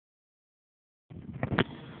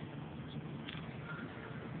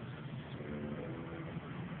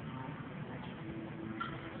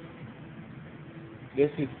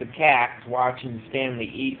This is the cats watching Stanley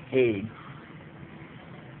eat food.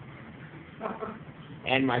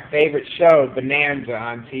 And my favorite show, Bonanza,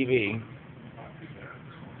 on TV.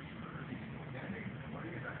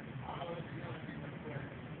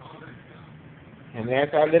 And there's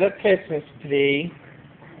our little Christmas tree.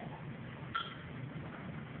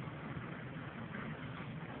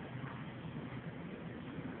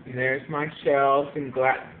 And there's my shells and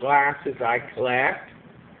glasses I collect.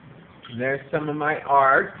 And there's some of my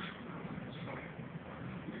art.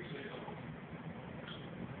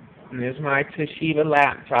 And there's my Toshiba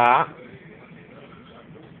laptop.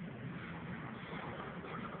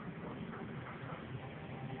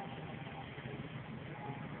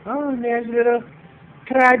 Oh, and there's a little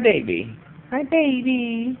crybaby. Hi,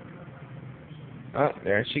 baby. Oh,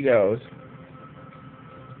 there she goes.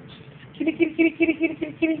 Kitty, kitty, kitty, kitty, kitty,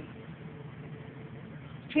 kitty, kitty.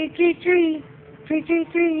 Tree, tree, tree. Tree, tree,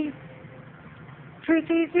 tree. Tree,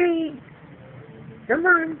 tree, tree. Come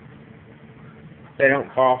on. They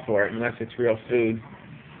don't call for it unless it's real food.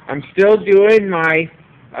 I'm still doing my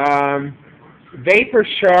Vapor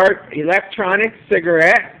Shark electronic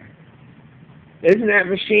cigarette. Isn't that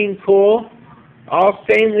machine cool? All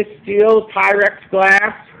stainless steel, Pyrex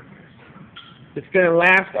glass. It's going to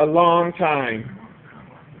last a long time.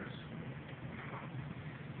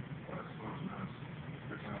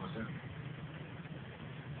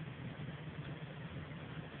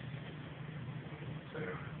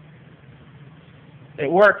 It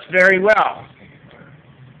works very well.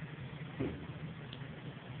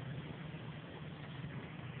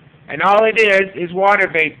 And all it is water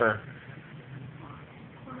vapor.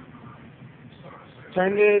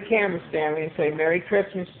 Turn to the camera, Stanley, and say Merry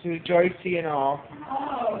Christmas to Joycey and all.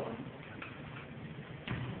 Oh.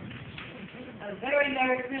 A very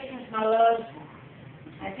Merry Christmas, my love.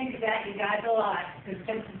 I think about you guys a lot, because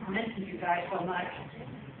Vincent mentions you guys so much.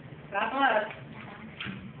 God bless.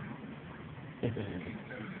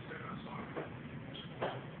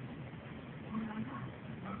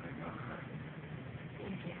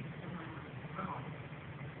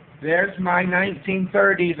 There's my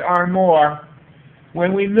 1930s Armour.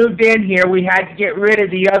 When we moved in here, we had to get rid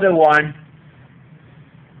of the other one,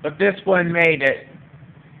 but this one made it.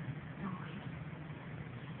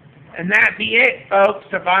 And that be it, folks,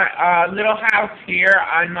 of our little house here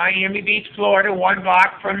on Miami Beach, Florida, 1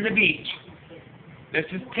 block from the beach. This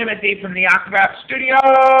is Timothy from the Aquabats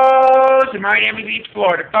Studios in Miami Beach,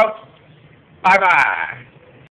 Florida, folks. Bye-bye.